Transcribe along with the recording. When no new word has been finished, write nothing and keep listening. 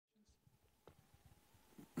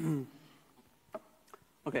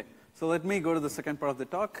Okay, so let me go to the second part of the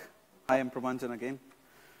talk. Hi, I'm Prabhanjan again.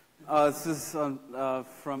 This is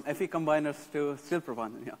from FE combiners to, still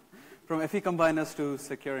Prabhanjan, yeah. From FE combiners to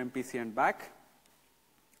secure MPC and back.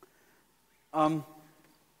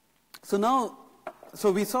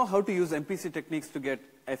 So we saw how to use MPC techniques to get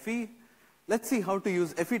FE. Let's see how to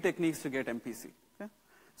use FE techniques to get MPC. Okay?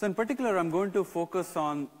 So in particular, I'm going to focus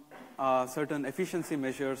on certain efficiency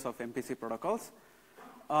measures of MPC protocols.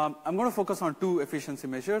 I'm going to focus on two efficiency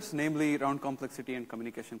measures, namely round complexity and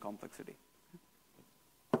communication complexity.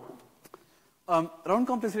 Round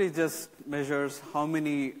complexity just measures how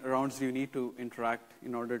many rounds you need to interact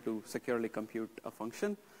in order to securely compute a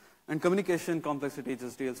function. And communication complexity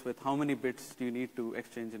just deals with how many bits do you need to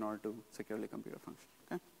exchange in order to securely compute a function.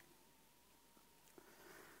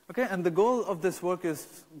 Okay, and the goal of this work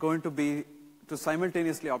is going to be to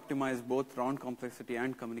simultaneously optimize both round complexity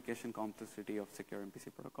and communication complexity of secure MPC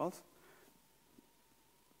protocols.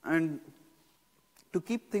 And to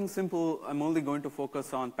keep things simple, I'm only going to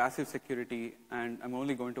focus on passive security, and I'm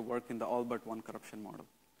only going to work in the all but one corruption model.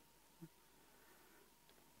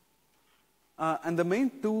 And the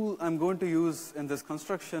main tool I'm going to use in this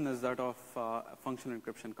construction is that of function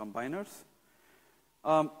encryption combiners.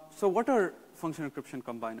 So what are function encryption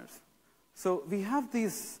combiners? So we have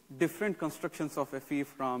these different constructions of FE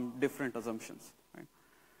from different assumptions. Right?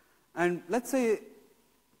 And let's say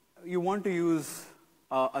you want to use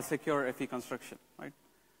a secure FE construction. Right?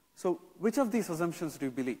 So which of these assumptions do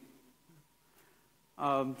you believe?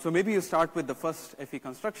 So maybe you start with the first FE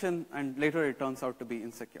construction, and later it turns out to be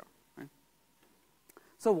insecure. Right?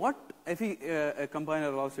 So what FE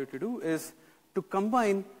combiner allows you to do is to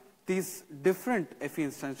combine these different FE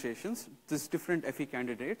instantiations, these different FE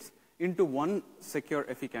candidates, into one secure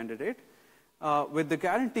FE candidate with the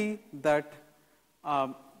guarantee that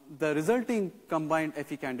the resulting combined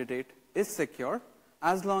FE candidate is secure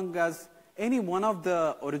as long as any one of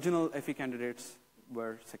the original FE candidates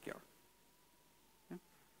were secure. Yeah?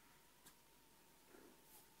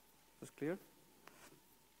 Is clear?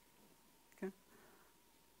 Okay.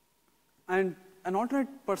 And an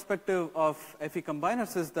alternate perspective of FE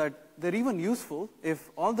combiners is that they're even useful if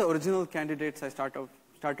all the original candidates I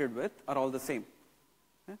started with are all the same.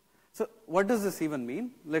 Okay? So what does this even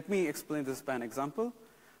mean? Let me explain this by an example.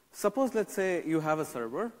 Suppose, let's say, you have a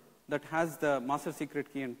server that has the master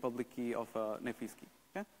secret key and public key of an FE key.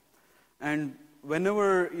 Okay? And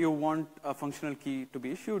whenever you want a functional key to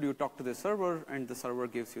be issued, you talk to the server, and the server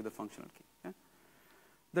gives you the functional key. Okay?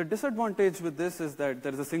 The disadvantage with this is that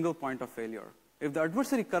there is a single point of failure. If the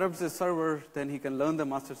adversary corrupts the server, then he can learn the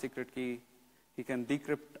master secret key, he can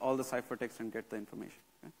decrypt all the ciphertext and get the information.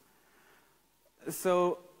 Okay?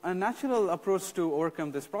 So a natural approach to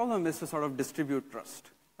overcome this problem is to sort of distribute trust.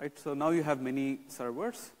 Right? So now you have many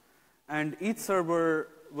servers, and each server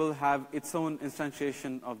will have its own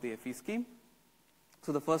instantiation of the FE scheme.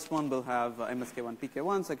 So the first one will have MSK1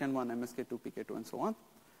 PK1, second one MSK2 PK2, and so on.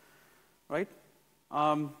 Right?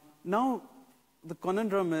 Now the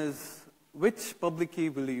conundrum is, which public key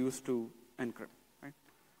will you use to encrypt? Right?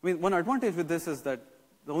 I mean, one advantage with this is that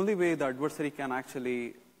the only way the adversary can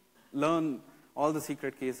actually learn all the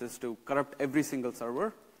secret keys is to corrupt every single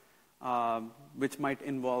server, which might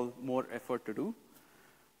involve more effort to do.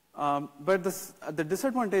 But the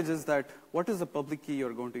disadvantage is that what is the public key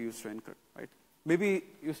you're going to use to encrypt? Right? Maybe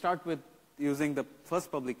you start with using the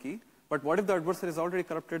first public key, but what if the adversary has already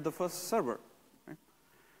corrupted the first server?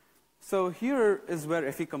 So here is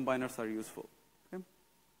where FE combiners are useful. Okay?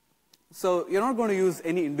 So you're not going to use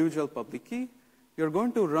any individual public key. You're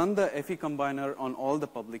going to run the FE combiner on all the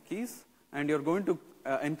public keys, and you're going to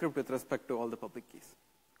encrypt with respect to all the public keys.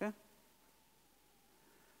 Okay?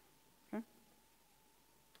 Okay?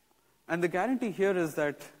 And the guarantee here is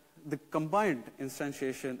that the combined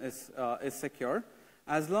instantiation is secure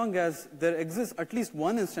as long as there exists at least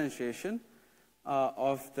one instantiation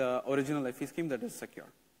of the original FE scheme that is secure.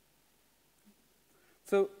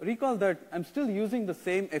 So recall that I'm still using the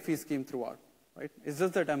same FE scheme throughout, right? It's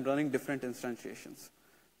just that I'm running different instantiations,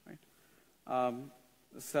 right?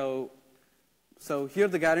 So here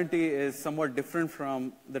the guarantee is somewhat different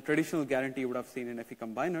from the traditional guarantee you would have seen in FE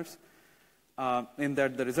combiners, in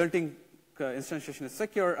that the resulting instantiation is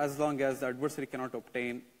secure as long as the adversary cannot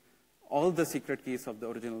obtain all the secret keys of the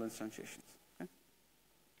original instantiations. Okay?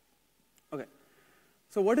 Okay.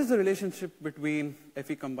 So what is the relationship between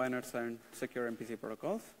FE combiners and secure MPC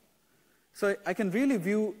protocols? So I can really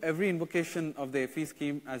view every invocation of the FE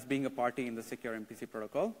scheme as being a party in the secure MPC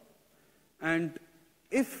protocol. And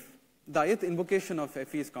if the ith invocation of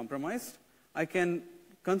FE is compromised, I can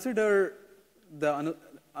consider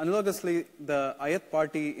analogously, the ith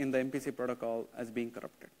party in the MPC protocol as being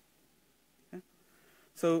corrupted. Okay?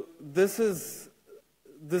 So this is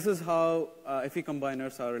how FE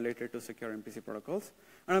combiners are related to secure MPC protocols.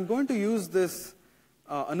 And I'm going to use this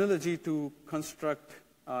analogy to construct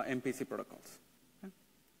MPC protocols.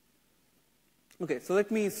 Okay, so let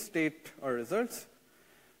me state our results.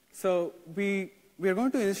 So we are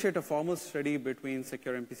going to initiate a formal study between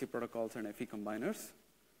secure MPC protocols and FE combiners.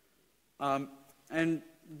 And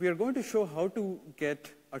we are going to show how to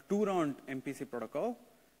get a 2-round MPC protocol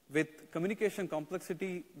with communication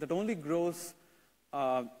complexity that only grows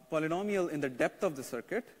polynomial in the depth of the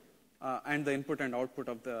circuit and the input and output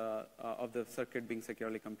of the circuit being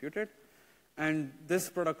securely computed. And this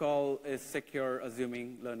protocol is secure,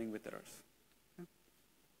 assuming learning with errors.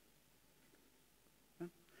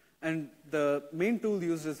 And the main tool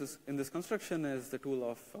used in this construction is the tool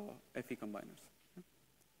of FE combiners.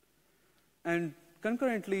 And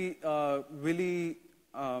concurrently, Willie,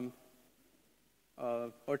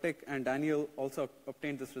 Hortek, and Daniel also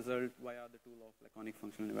obtained this result via the tool of laconic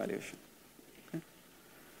functional evaluation.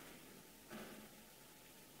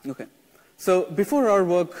 Okay. So before our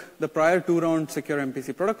work, the prior 2-round secure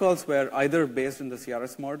MPC protocols were either based in the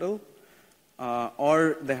CRS model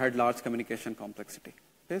or they had large communication complexity.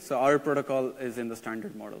 Okay? So our protocol is in the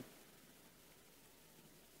standard model.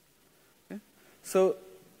 Okay? So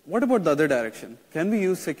what about the other direction? Can we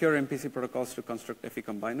use secure MPC protocols to construct FE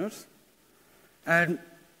combiners? And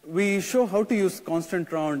we show how to use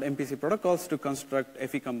constant round MPC protocols to construct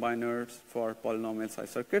FE combiners for polynomial size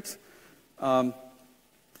circuits. And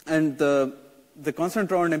the constant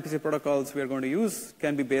round MPC protocols we are going to use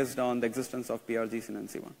can be based on the existence of PRGs in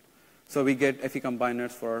NC1. So we get FE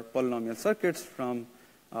combiners for polynomial circuits from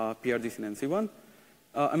PRGs in NC1.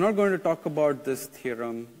 I'm not going to talk about this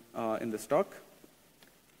theorem in this talk.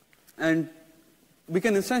 And we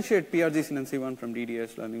can instantiate PRGs in NC1 from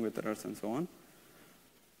DDS, learning with errors, and so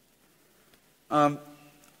on.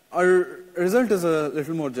 Our result is a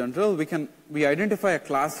little more general. We identify a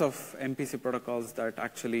class of MPC protocols that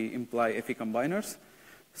actually imply FE combiners.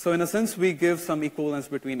 So in a sense, we give some equivalence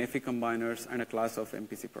between FE combiners and a class of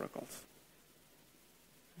MPC protocols.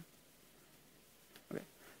 Okay.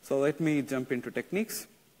 So let me jump into techniques.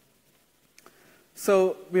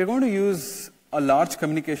 So we are going to use a large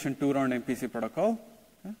communication 2-round MPC protocol.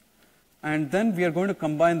 Okay? And then we are going to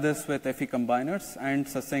combine this with FE combiners and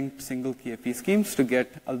succinct single key FE schemes to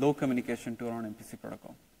get a low communication 2-round MPC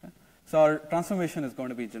protocol. Okay? So our transformation is going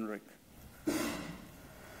to be generic.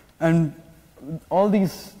 And all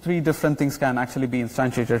these 3 different things can actually be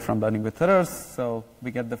instantiated from learning with errors. So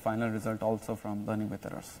we get the final result also from learning with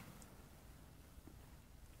errors.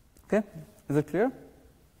 Okay, is it clear?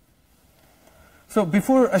 So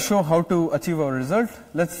before I show how to achieve our result,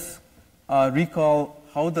 let's recall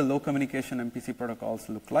how the low communication MPC protocols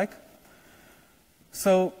look like.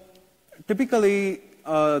 So typically,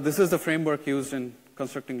 this is the framework used in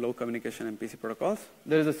constructing low communication MPC protocols.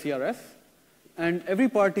 There is a CRS, and every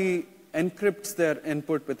party encrypts their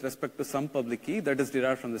input with respect to some public key that is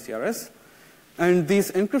derived from the CRS. And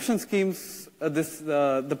these encryption schemes,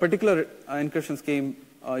 the particular encryption scheme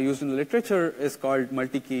used in the literature is called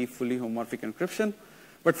multi-key fully homomorphic encryption.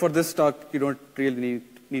 But for this talk, you don't really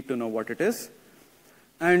need to know what it is.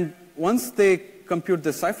 And once they compute the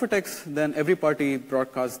ciphertext, then every party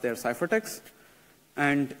broadcasts their ciphertext.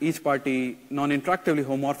 And each party non-interactively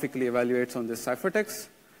homomorphically evaluates on this ciphertext.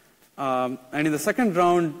 And in the second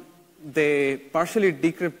round, they partially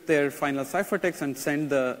decrypt their final ciphertext and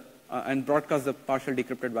and broadcast the partial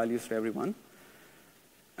decrypted values to everyone.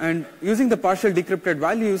 And using the partial decrypted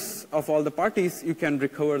values of all the parties, you can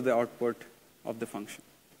recover the output of the function.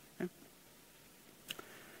 Okay?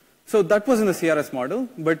 So that was in the CRS model,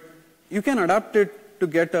 but you can adapt it to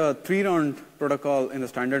get a 3-round protocol in the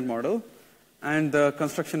standard model. And the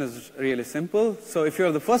construction is really simple. So if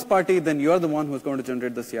you're the first party, then you're the one who's going to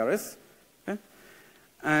generate the CRS. Okay?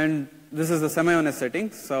 And this is the semi-honest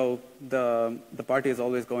setting. So the party is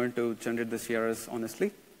always going to generate the CRS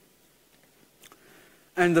honestly.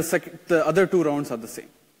 And the other 2 rounds are the same.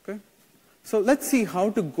 Okay? So let's see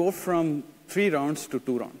how to go from 3 rounds to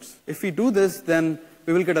 2 rounds. If we do this, then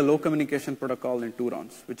we will get a low communication protocol in 2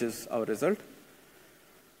 rounds, which is our result.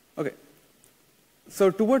 Okay.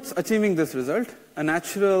 So towards achieving this result, a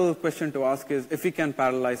natural question to ask is if we can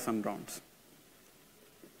parallelize some rounds.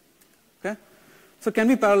 Okay? So can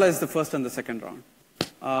we parallelize the first and the second round?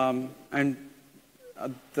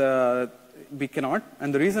 We cannot,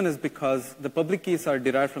 and the reason is because the public keys are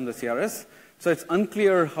derived from the CRS, so it's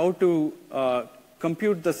unclear how to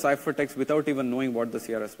compute the ciphertext without even knowing what the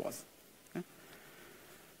CRS was. Okay?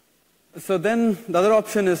 So then the other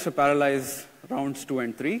option is to parallelize rounds 2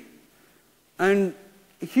 and 3. And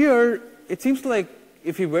here, it seems like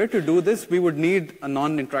if we were to do this, we would need a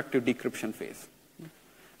non-interactive decryption phase.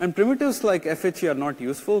 And primitives like FHE are not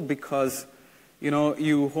useful because you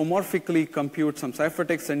homomorphically compute some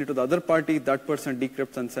ciphertext, send it to the other party, that person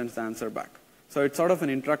decrypts and sends the answer back. So it's sort of an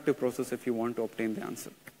interactive process if you want to obtain the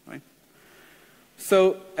answer. Right?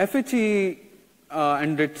 So FHE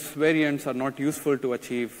and its variants are not useful to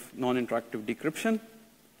achieve non-interactive decryption.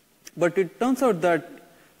 But it turns out that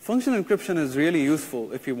functional encryption is really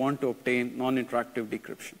useful if you want to obtain non-interactive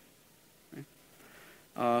decryption.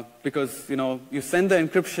 Right? Because you send the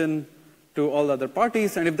encryption to all the other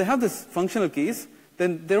parties, and if they have these functional keys,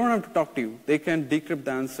 then they don't have to talk to you. They can decrypt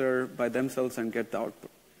the answer by themselves and get the output.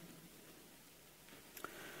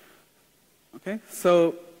 Okay,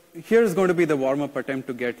 so here is going to be the warm-up attempt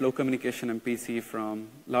to get low communication MPC from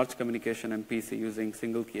large communication MPC using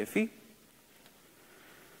single key FE.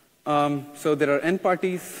 So there are n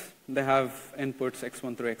parties. They have inputs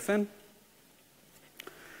x1 through xn.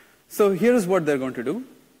 So here's what they're going to do.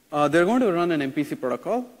 They're going to run an MPC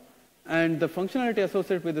protocol. And the functionality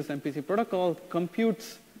associated with this MPC protocol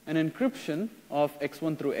computes an encryption of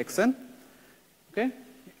x1 through xn, okay,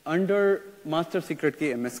 under master secret key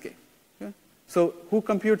MSK. Okay? So who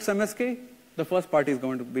computes MSK? The first party is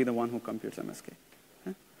going to be the one who computes MSK.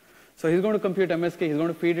 Okay? So he's going to compute MSK. He's going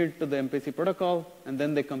to feed it to the MPC protocol, and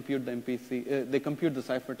then they compute the MPC. They compute the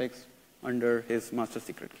ciphertext under his master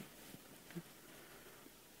secret key.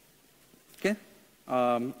 Okay,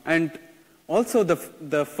 and also,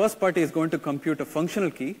 the first party is going to compute a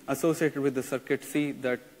functional key associated with the circuit C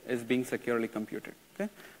that is being securely computed. Okay?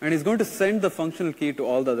 And he's going to send the functional key to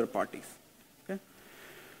all the other parties. Okay?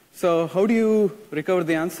 So how do you recover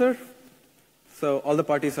the answer? So all the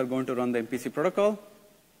parties are going to run the MPC protocol,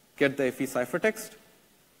 get the FE ciphertext.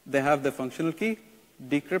 They have the functional key,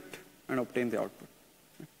 decrypt, and obtain the output.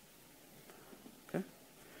 Okay?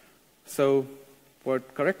 So for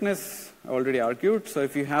correctness, I already argued. So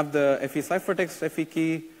if you have the FE ciphertext FE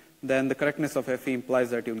key, then the correctness of FE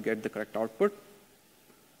implies that you'll get the correct output.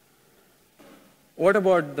 What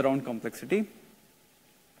about the round complexity?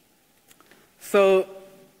 So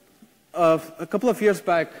a couple of years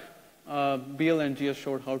back, BL and GS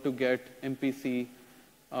showed how to get MPC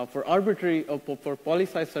for arbitrary for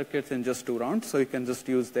poly-size circuits in just 2 rounds. So you can just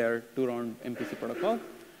use their 2-round MPC protocol.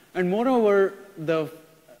 And moreover, the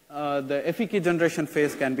FE key generation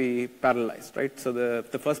phase can be parallelized, right? So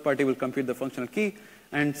the first party will compute the functional key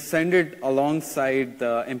and send it alongside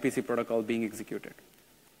the MPC protocol being executed.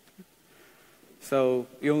 So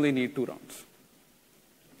you only need 2 rounds.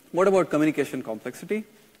 What about communication complexity?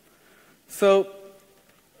 So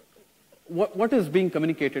what is being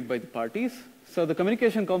communicated by the parties? So the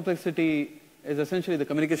communication complexity is essentially the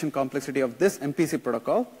communication complexity of this MPC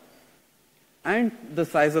protocol and the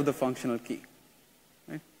size of the functional key.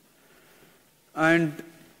 And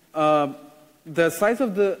the size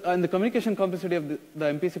of the communication complexity of the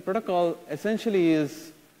MPC protocol essentially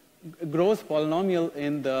is gross polynomial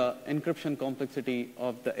in the encryption complexity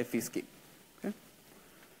of the FE scheme. Okay?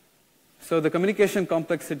 So the communication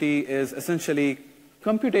complexity is essentially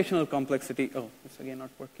computational complexity. Oh, it's again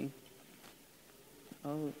not working.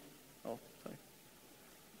 Oh, sorry.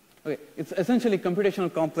 Okay, it's essentially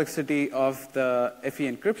computational complexity of the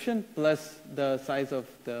FE encryption plus the size of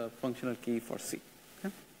the functional key for C.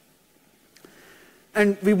 Okay?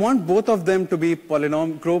 And we want both of them to be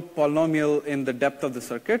grow polynomial in the depth of the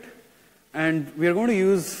circuit. And we are going to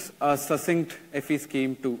use a succinct FE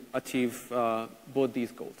scheme to achieve both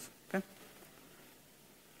these goals. Okay?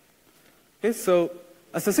 Okay, so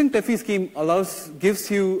a succinct FE scheme gives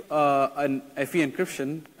you an FE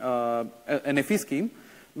encryption, an FE scheme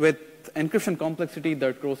with encryption complexity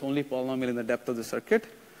that grows only polynomial in the depth of the circuit.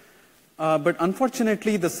 But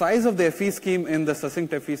unfortunately, the size of the FE scheme in the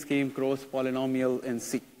succinct FE scheme grows polynomial in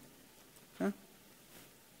C. Okay?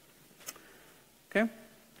 Okay?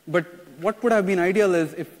 But what would have been ideal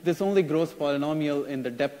is if this only grows polynomial in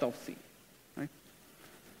the depth of C. Right?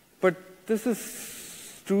 But this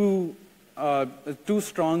is too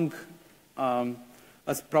strong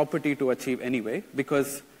a property to achieve anyway,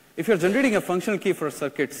 because if you're generating a functional key for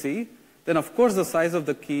circuit C, then of course the size of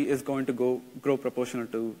the key is going to grow proportional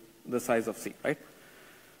to the size of C, right?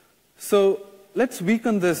 So let's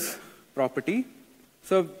weaken this property.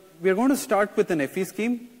 So we're going to start with an FE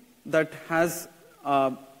scheme that has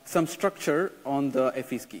some structure on the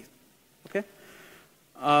FE keys. Okay?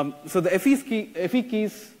 So the FE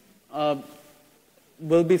keys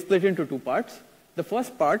will be split into 2 parts. The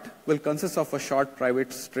first part will consist of a short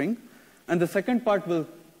private string, and the second part will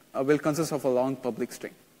consist of a long public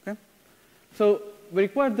string. Okay? So we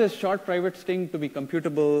require this short private string to be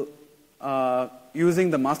computable using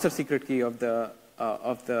the master secret key of the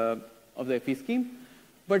FE scheme,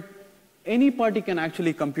 but any party can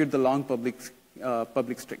actually compute the long public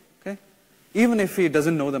string, okay? Even if he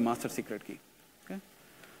doesn't know the master secret key. Okay?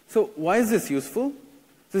 So why is this useful?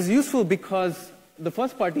 This is useful because the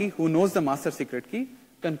first party who knows the master secret key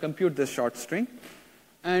can compute this short string,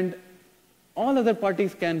 and all other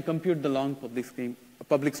parties can compute the long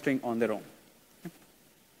public string on their own.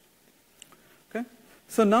 Okay?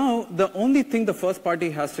 So now the only thing the first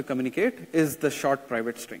party has to communicate is the short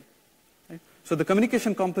private string. Okay? So the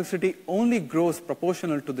communication complexity only grows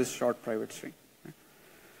proportional to this short private string. Okay?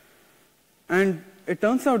 And it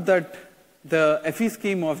turns out that the FE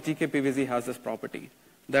scheme of GKPVZ has this property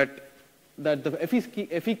that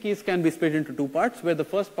the FE keys can be split into two parts, where the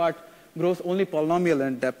first part grows only polynomial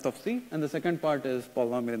in depth of C, and the second part is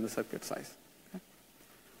polynomial in the circuit size. Okay?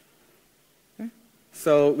 Okay?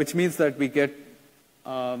 So, which means that we get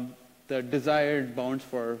the desired bounds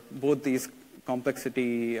for both these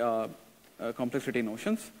complexity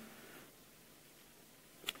notions.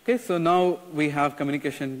 Okay, so now we have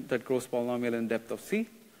communication that grows polynomial in depth of C.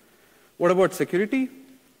 What about security?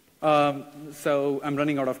 So I'm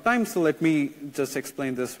running out of time, so let me just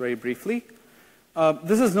explain this very briefly.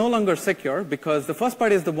 This is no longer secure because the first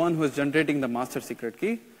party is the one who is generating the master secret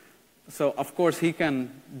key. So of course he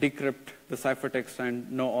can decrypt the ciphertext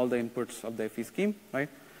and know all the inputs of the FE scheme, right?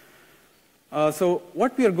 So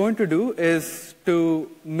what we are going to do is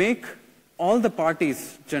to make all the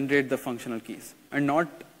parties generate the functional keys and not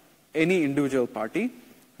any individual party.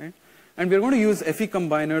 And we're going to use FE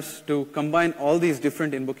combiners to combine all these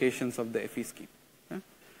different invocations of the FE scheme. Okay?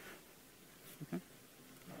 Okay.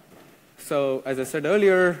 So as I said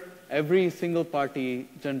earlier, every single party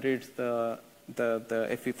generates the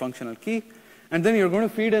FE functional key. And then you're going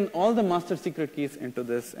to feed in all the master secret keys into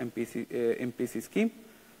this MPC scheme.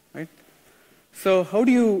 Right? So how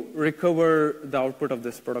do you recover the output of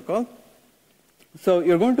this protocol? So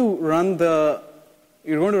you're going to run the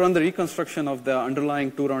reconstruction of the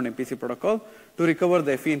underlying two-round MPC protocol to recover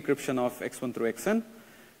the FE encryption of X1 through Xn.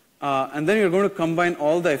 And then you're going to combine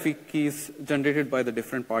all the FE keys generated by the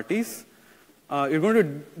different parties. You're going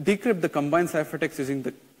to decrypt the combined ciphertext using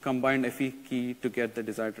the combined FE key to get the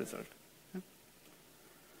desired result.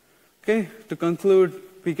 Okay, to conclude,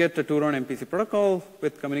 we get a two-round MPC protocol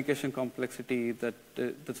with communication complexity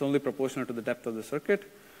that's only proportional to the depth of the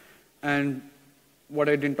circuit. And what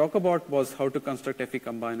I didn't talk about was how to construct FE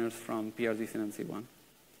combiners from PRZ and NC1.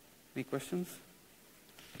 Any questions?